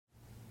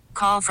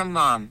call from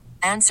mom.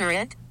 Answer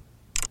it.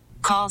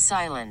 Call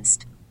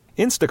silenced.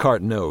 Instacart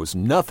knows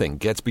nothing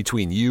gets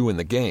between you and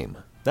the game.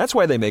 That's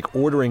why they make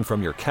ordering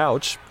from your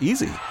couch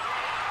easy.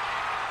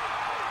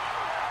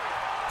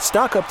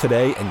 Stock up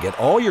today and get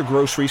all your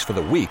groceries for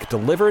the week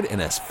delivered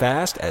in as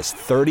fast as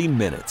 30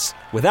 minutes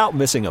without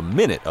missing a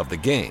minute of the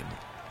game.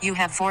 You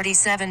have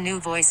 47 new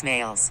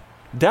voicemails.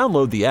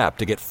 Download the app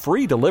to get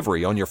free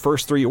delivery on your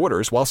first 3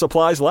 orders while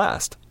supplies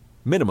last.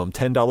 Minimum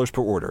 $10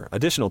 per order.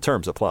 Additional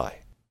terms apply.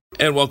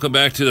 And welcome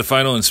back to the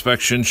Final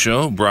Inspection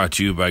Show, brought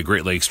to you by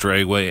Great Lakes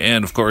Dragway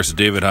and, of course,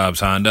 David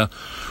Hobbs Honda.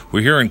 We're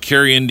here in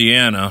Cary,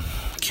 Indiana.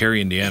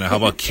 How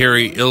about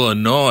Cary,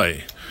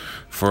 Illinois?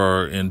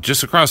 And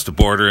just across the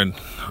border in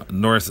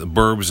north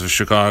burbs of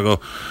Chicago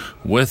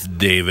with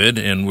David.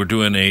 And we're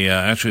doing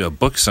actually a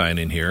book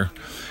signing here.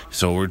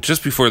 So we're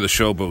just before the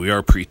show, but we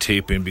are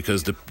pre-taping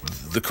because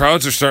the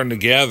crowds are starting to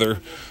gather.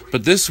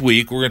 But this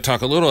week, we're going to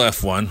talk a little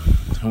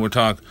F1, and we'll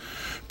talk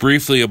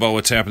briefly about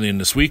what's happening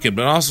this weekend,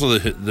 but also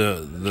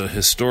the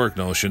historic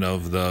notion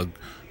of the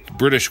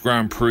British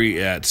Grand Prix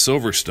at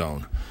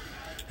Silverstone.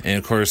 And,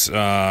 of course,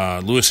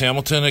 Lewis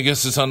Hamilton, I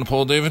guess, is on the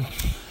pole, David?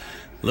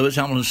 Lewis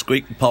Hamilton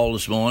squeaked the pole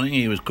this morning.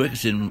 He was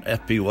quickest in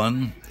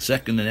FP1,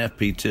 second in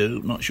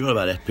FP2. Not sure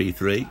about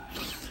FP3,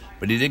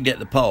 but he did get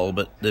the pole.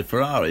 But the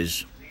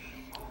Ferraris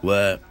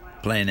were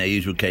playing their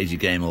usual cagey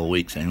game all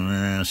week, saying,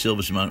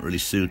 Silverstone won't really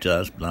suit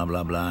us, blah,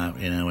 blah, blah.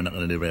 We're not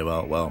going to do very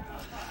well. Well,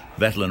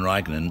 Vettel and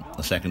Raikkonen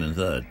are second and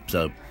third,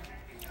 so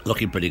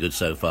looking pretty good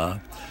so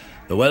far.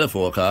 The weather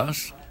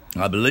forecast,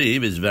 I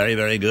believe, is very,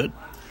 very good,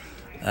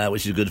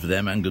 which is good for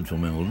them and good for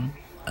Wimbledon.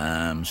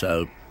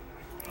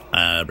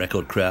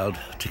 Record crowd,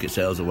 ticket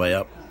sales are way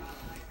up.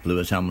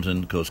 Lewis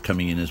Hamilton, of course,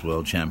 coming in as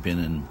world champion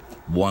and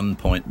 1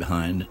 point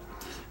behind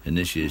in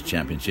this year's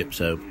championship.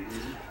 So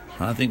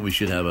I think we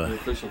should have a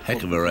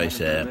heck of a race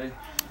there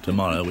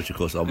tomorrow, which, of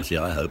course, obviously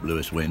I hope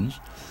Lewis wins.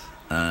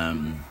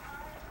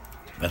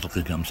 Vettel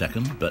could come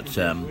second, but it's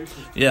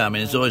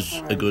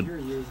always a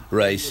good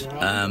race.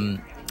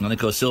 And of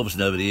course,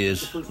 Silverstone over the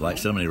years, like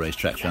so many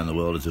racetracks around the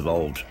world, has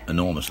evolved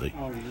enormously,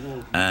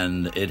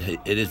 and it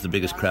is the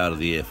biggest crowd of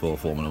the year for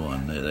Formula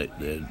One.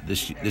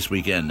 This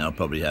weekend, they'll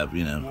probably have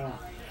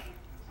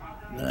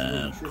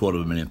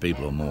 250,000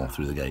 people or more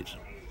through the gates.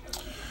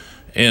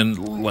 And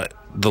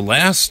the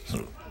last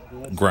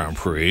Grand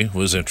Prix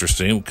was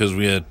interesting because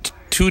we had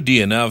 2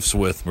 DNFs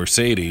with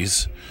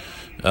Mercedes.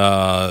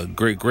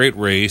 Great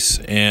race,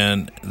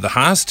 and the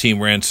Haas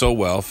team ran so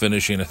well,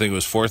 finishing, I think it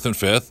was 4th and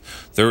 5th,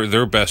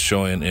 their best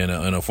showing in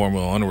a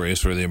Formula One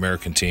race for the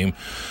American team.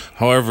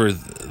 However,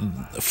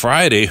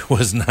 Friday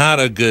was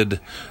not a good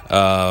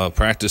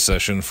practice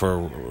session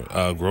for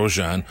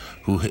Grosjean,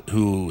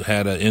 who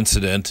had an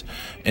incident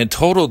and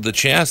totaled the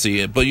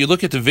chassis. But you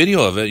look at the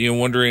video of it, you're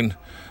wondering,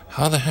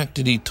 how the heck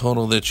did he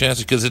total the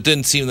chassis? Because it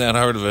didn't seem that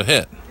hard of a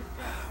hit.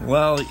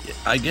 Well,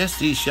 I guess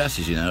these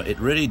chassis, it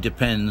really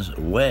depends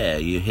where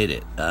you hit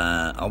it.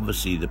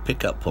 Obviously, the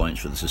pickup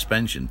points for the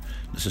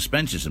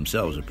suspensions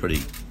themselves are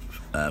pretty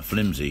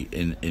flimsy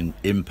in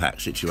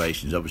impact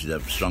situations. Obviously, they're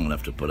strong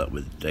enough to put up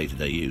with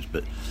day-to-day use.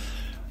 But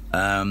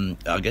I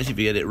guess if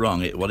you get it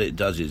wrong, what it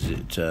does is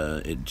it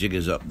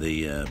jiggers up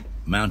the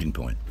mounting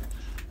point.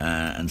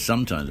 And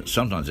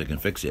sometimes they can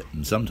fix it,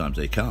 and sometimes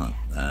they can't.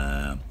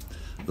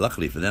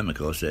 Luckily for them, of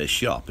course, their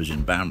shop is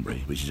in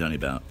Banbury, which is only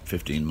about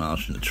 15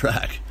 miles from the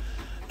track.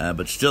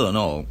 But still and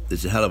all,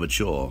 it's a hell of a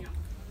chore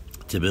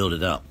to build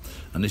it up.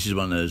 And this is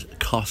one of those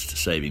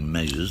cost-saving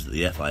measures that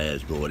the FIA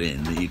has brought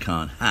in, that you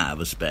can't have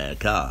a spare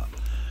car.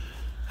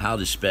 How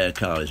this spare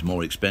car is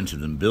more expensive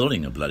than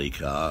building a bloody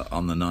car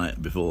on the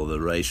night before the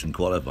race and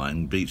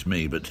qualifying beats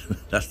me, but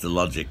that's the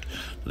logic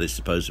that it's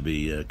supposed to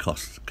be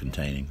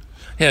cost-containing.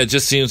 Yeah, it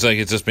just seems like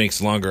it just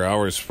makes longer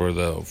hours for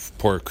the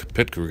poor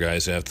pit crew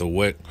guys who have to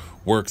work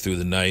through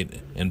the night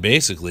and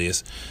basically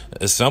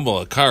assemble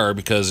a car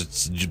because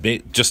it's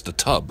just a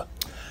tub.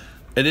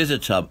 It is a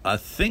tub. I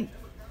think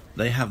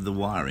they have the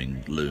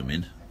wiring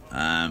looming.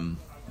 I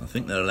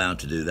think they're allowed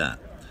to do that.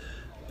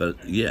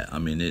 But yeah,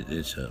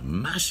 it's a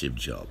massive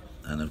job.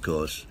 And of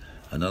course,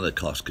 another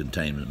cost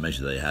containment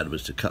measure they had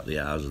was to cut the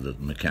hours of the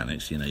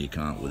mechanics. You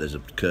can't. There's a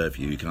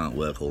curfew. You can't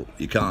work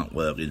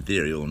in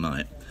theory all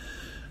night.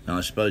 Now,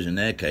 I suppose in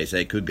their case,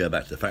 they could go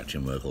back to the factory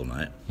and work all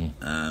night,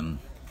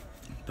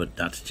 but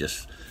that's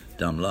just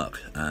dumb luck.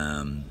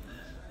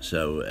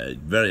 So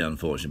very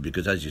unfortunate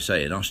because, as you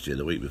say, in Austria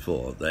the week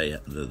before,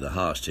 the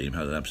Haas team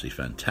had an absolutely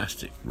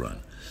fantastic run.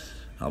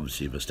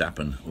 Obviously,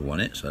 Verstappen won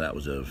it, so that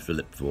was a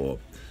fillip for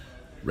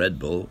Red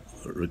Bull.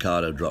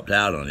 Ricciardo dropped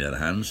out, on the other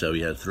hand, so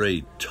we had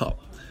 3 top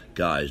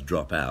guys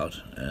drop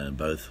out,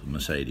 both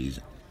Mercedes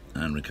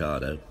and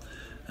Ricciardo.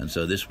 And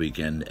so this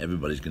weekend,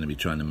 everybody's going to be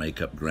trying to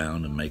make up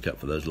ground and make up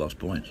for those lost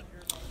points.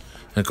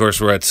 And of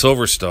course, we're at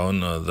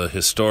Silverstone, the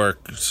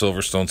historic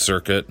Silverstone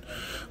circuit,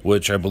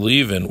 which I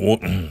believe in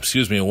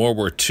World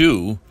War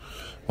II,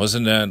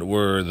 wasn't that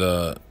where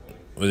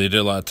they did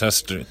a lot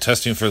of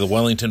testing for the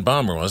Wellington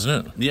bomber,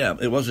 wasn't it? Yeah,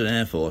 it was an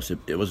Air Force.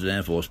 It was an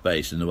Air Force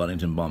base in the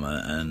Wellington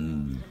bomber,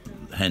 and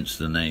hence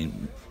the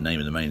name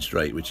of the main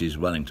straight, which is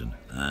Wellington.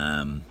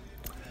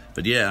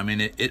 But yeah, I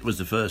mean, it was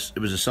the first. It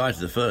was the site of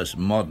the first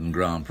modern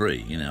Grand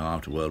Prix. You know,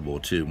 after World War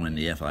II, when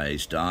the FIA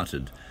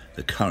started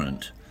the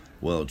current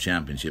World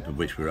Championship, of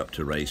which we're up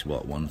to race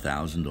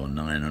 1,000 or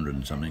 900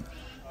 and something,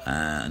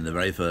 and the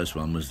very first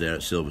one was there at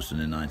Silverstone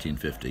in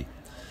 1950,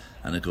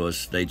 and of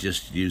course they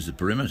just used the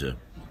perimeter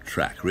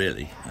track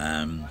really,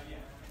 and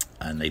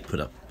they put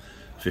up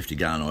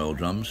 50-gallon oil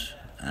drums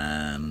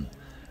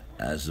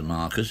as the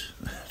markers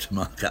to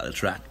mark out the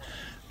track,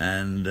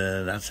 and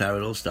that's how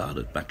it all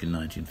started back in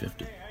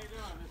 1950.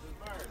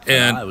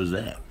 And I was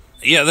there.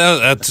 Yeah,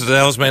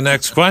 that was my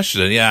next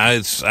question. Yeah,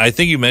 I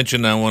think you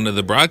mentioned on one of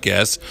the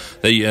broadcasts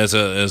that you, as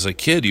a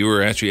kid, you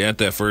were actually at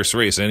that first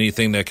race.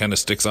 Anything that kind of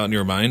sticks out in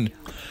your mind?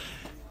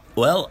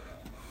 Well,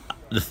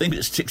 the thing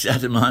that sticks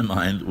out in my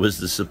mind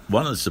was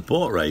one of the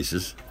support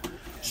races.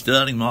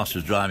 Sterling Moss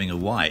was driving a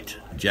white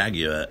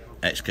Jaguar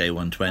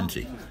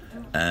XK120,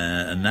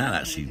 and that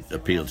actually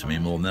appealed to me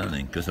more than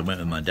anything, because I went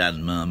with my dad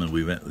and mum, and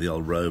we went with the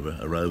old Rover,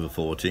 a Rover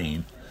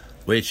 14,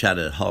 which had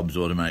a Hobbs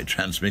automatic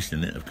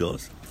transmission in it, of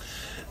course.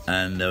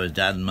 And there was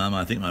dad and mum,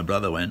 I think my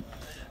brother went,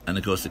 and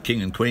of course the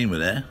King and Queen were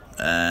there,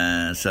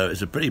 so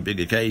it's a pretty big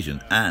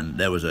occasion, and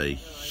there was a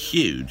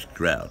huge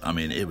crowd. I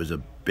mean, it was a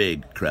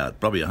big crowd,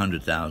 probably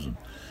 100,000,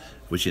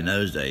 which in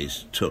those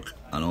days took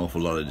an awful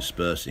lot of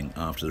dispersing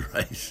after the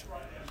race.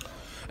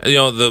 You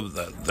know,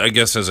 I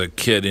guess as a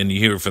kid, and you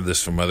hear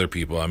from other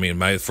people, I mean,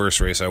 my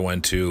first race I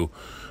went to,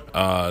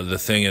 the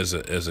thing as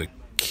a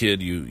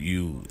kid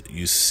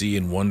you see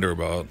and wonder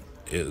about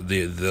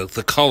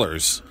the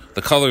colors.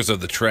 The colors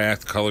of the track,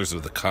 the colors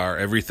of the car,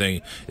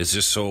 everything is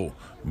just so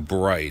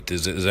bright.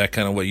 Is that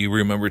kind of what you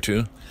remember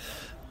too?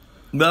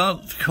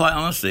 Well, quite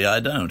honestly,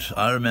 I don't.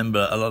 I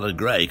remember a lot of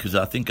grey because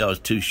I think I was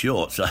too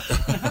short. So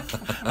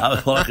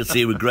all I could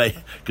see was grey,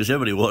 because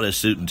everybody wore their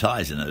suit and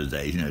ties in those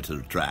days, you know, to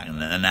the track,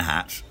 and their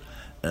hats.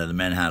 The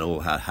men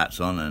all had hats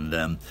on,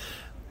 and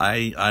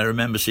I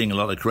remember seeing a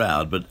lot of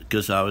crowd, but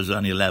because I was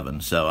only 11,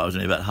 so I was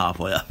only about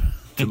halfway up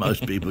to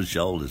most people's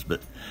shoulders.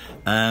 But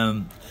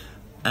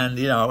and,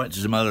 you know, I went to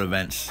some other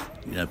events,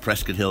 you know,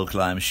 Prescott Hill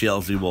Climb,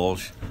 Shelsley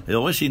Walsh. It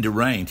always seemed to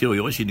rain, too. You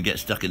always seemed to get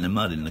stuck in the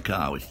mud in the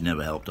car, which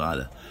never helped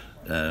either.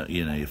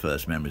 You know, your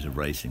first memories of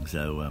racing.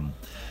 So,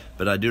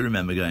 but I do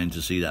remember going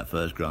to see that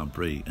first Grand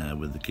Prix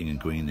with the King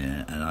and Queen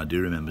there, and I do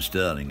remember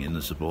Sterling in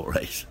the support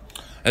race.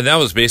 And that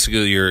was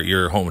basically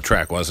your home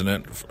track, wasn't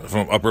it,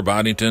 from Upper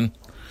Boddington?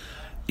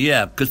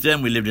 Yeah, because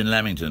then we lived in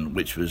Leamington,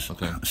 which was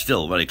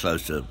still very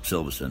close to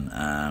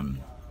Silverstone.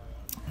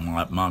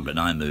 Margaret and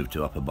I moved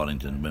to Upper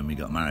Boddington when we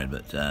got married,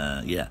 but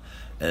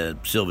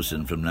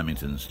Silverstone from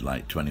Leamington's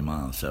like 20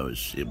 miles, so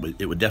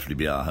it would definitely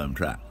be our home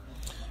track.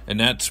 And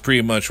that's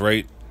pretty much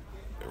right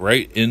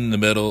in the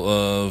middle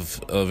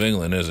of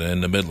England, isn't it, in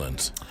the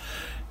Midlands?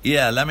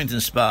 Yeah, Leamington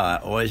Spa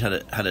always had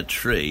a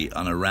tree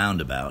on a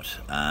roundabout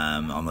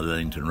on the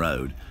Lillington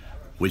Road,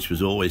 which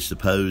was always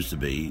supposed to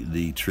be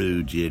the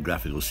true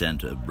geographical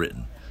centre of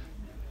Britain.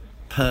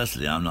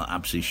 Personally, I'm not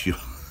absolutely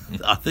sure.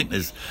 I think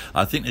there's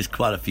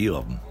quite a few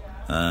of them.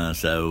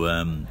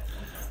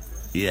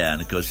 Yeah,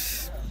 and of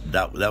course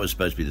that was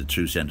supposed to be the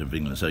true centre of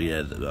England. So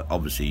yeah,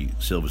 obviously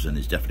Silverstone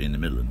is definitely in the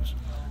Midlands,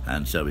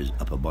 and so is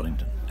Upper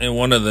Boddington. And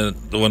one of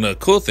the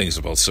cool things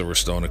about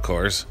Silverstone, of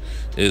course,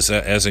 is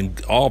that as in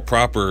all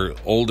proper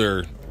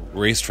older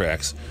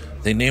racetracks,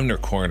 they name their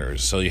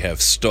corners. So you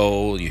have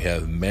Stowe, you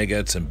have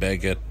Meggetts and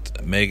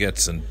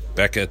Beckett's, and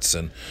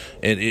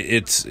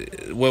it's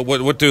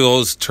what do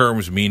those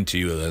terms mean to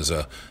you as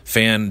a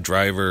fan,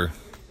 driver,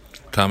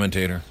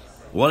 commentator?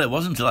 Well, it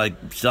wasn't until I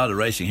started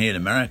racing here in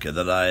America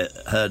that I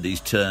heard these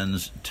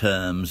terms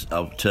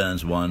of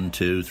turns 1,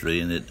 2,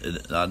 3,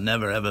 and I'd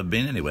never ever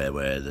been anywhere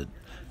where the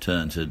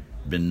turns had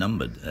been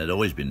numbered. They'd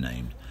always been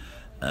named.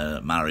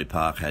 Mallory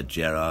Park had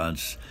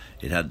Gerrard's,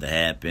 it had the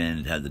hairpin,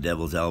 it had the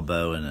Devil's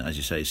Elbow, and as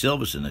you say,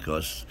 Silverstone, of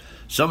course.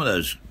 Some of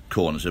those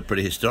corners are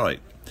pretty historic.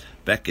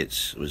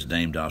 Beckett's was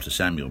named after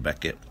Samuel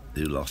Beckett,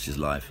 who lost his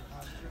life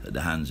at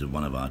the hands of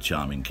one of our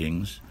charming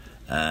kings.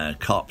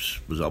 Copse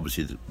was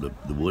obviously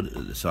the wood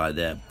at the side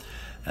there.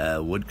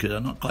 Woodcote,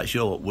 I'm not quite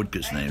sure what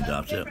Woodcote's named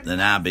after. Then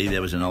Abbey,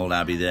 there was an old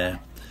Abbey there.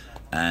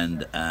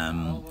 And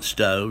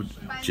Stowe,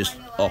 just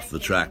off the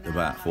track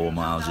about 4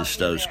 miles, is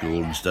Stowe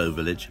School and Stowe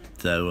Village.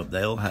 So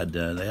they all had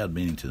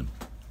meaning to them.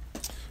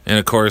 And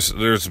of course,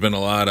 there's been a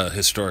lot of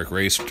historic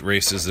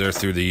races there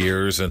through the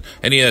years. And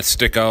any that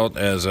stick out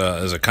as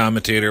a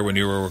commentator when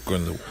you were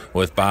working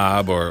with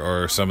Bob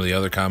or some of the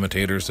other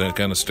commentators that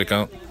kind of stick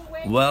out?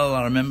 Well,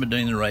 I remember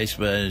doing the race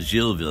where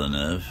Gilles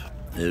Villeneuve,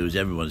 who was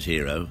everyone's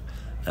hero,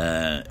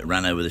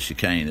 ran over the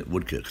chicane at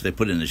Woodcote. They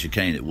put in the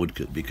chicane at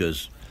Woodcote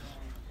because,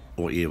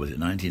 what year was it,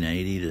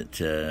 1980,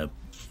 that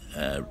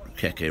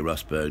Keke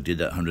Rosberg did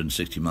that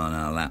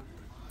 160-mile-an-hour lap.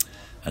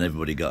 And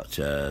everybody got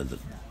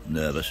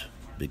nervous,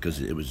 because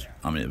it was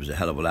a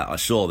hell of a lap. I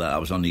saw that. I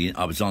was on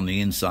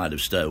the inside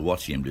of Stowe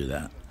watching him do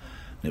that.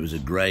 And it was a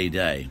grey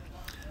day,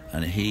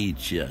 and he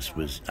just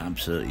was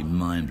absolutely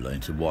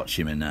mind-blowing to watch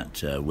him in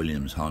that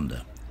Williams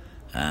Honda.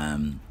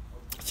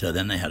 So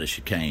then they had a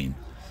chicane,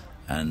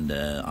 and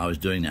I was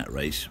doing that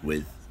race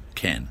with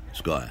Ken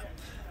Squire,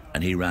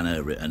 and he ran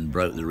over it and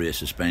broke the rear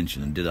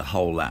suspension and did a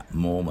whole lap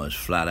almost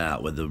flat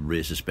out with the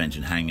rear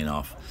suspension hanging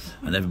off,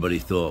 and everybody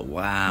thought,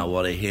 wow,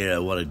 what a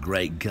hero, what a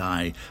great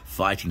guy,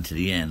 fighting to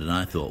the end. And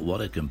I thought,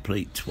 what a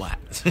complete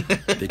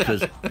twat,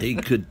 because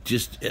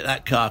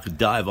that car could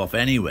dive off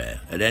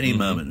anywhere at any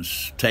moment,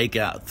 take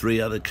out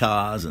 3 other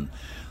cars, and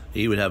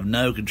he would have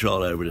no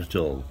control over it at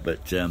all.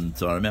 But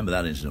so I remember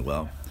that incident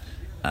well.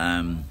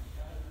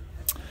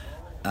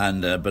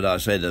 But I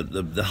say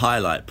the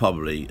highlight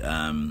probably,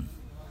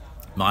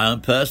 my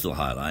own personal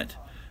highlight,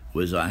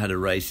 was I had a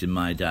race in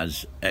my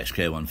dad's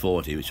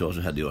XK140, which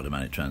also had the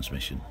automatic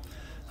transmission,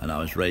 and I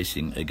was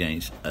racing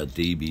against a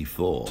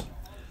DB4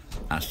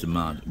 Aston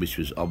Martin, which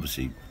was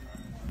obviously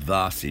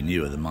vastly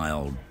newer than my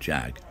old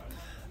Jag,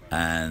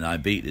 and I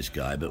beat this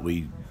guy, but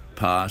we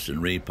passed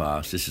and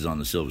repassed. This is on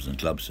the Silverstone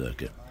Club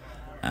circuit,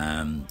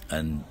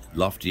 and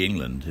Lofty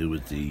England, who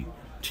was the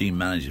team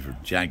manager for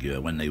Jaguar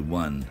when they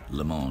won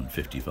Le Mans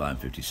 55,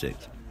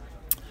 56.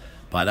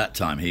 By that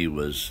time, he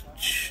was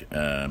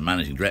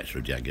managing director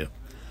of Jaguar,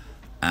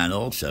 and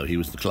also he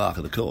was the clerk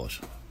of the course,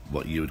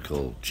 what you would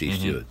call chief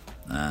steward.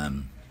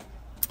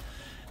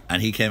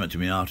 And he came up to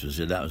me afterwards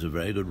and said, that was a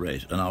very good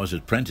race. And I was an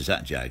apprentice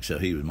at Jag, so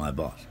he was my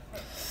boss.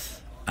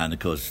 And, of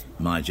course,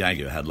 my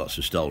Jaguar had lots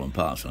of stolen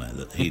parts on it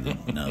that he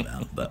didn't know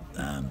about, but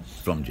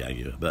from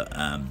Jaguar. But,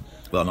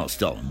 well, not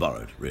stolen,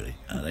 borrowed, really.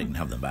 They can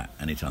have them back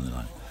anytime they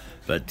like.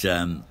 But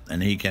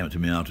and he came up to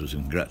me afterwards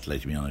and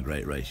congratulated me on a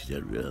great race. He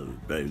said,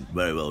 very,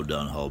 very well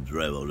done, Hobbs,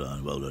 very well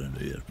done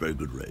indeed. Very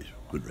good race,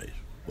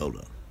 well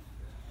done.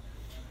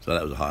 So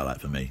that was a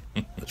highlight for me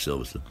at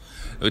Silverstone.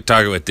 We're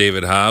talking with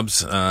David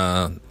Hobbs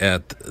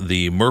at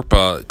the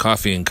Merpa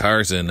Coffee and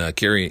Cars in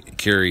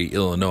Cary,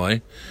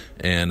 Illinois.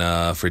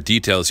 And for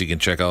details, you can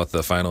check out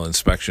the Final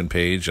Inspection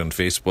page on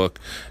Facebook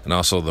and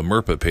also the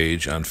Merpa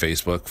page on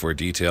Facebook for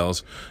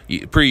details.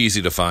 Pretty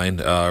easy to find,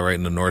 right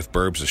in the North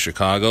Burbs of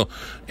Chicago.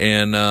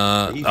 And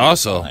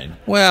also,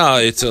 well,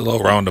 it's a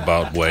little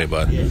roundabout way,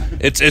 but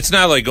it's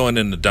not like going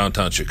into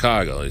downtown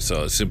Chicago.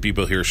 So some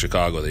people hear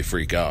Chicago, they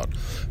freak out.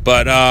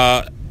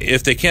 But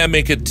if they can't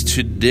make it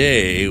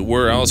today,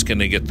 where else can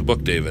they get the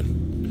book, David?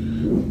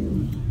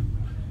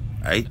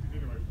 Hey?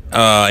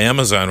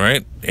 Amazon,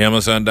 right?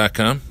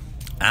 Amazon.com?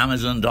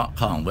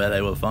 Amazon.com, where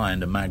they will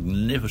find a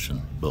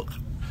magnificent book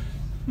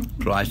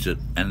priced at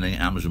anything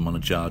Amazon want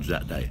to charge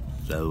that day.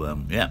 So,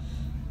 yeah,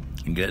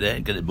 you can get there,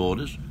 get it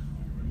Borders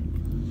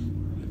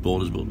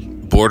Books.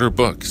 Border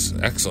Books,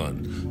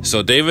 excellent.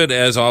 So, David,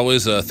 as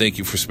always, thank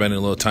you for spending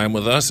a little time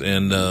with us.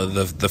 And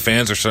the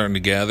fans are starting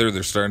to gather.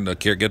 They're starting to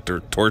get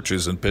their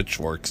torches and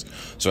pitchforks.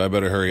 So I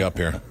better hurry up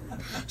here.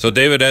 So,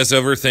 David, as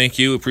ever, thank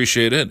you.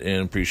 Appreciate it.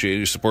 And appreciate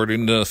you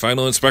supporting the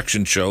Final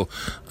Inspection Show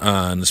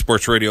on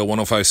Sports Radio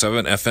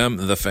 105.7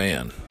 FM, The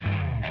Fan.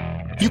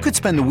 You could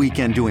spend the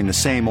weekend doing the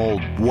same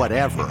old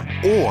whatever,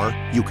 or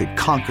you could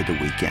conquer the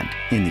weekend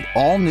in the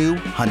all-new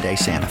Hyundai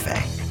Santa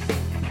Fe.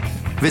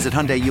 Visit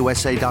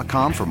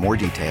HyundaiUSA.com for more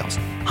details.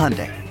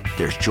 Hyundai,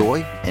 there's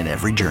joy in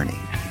every journey.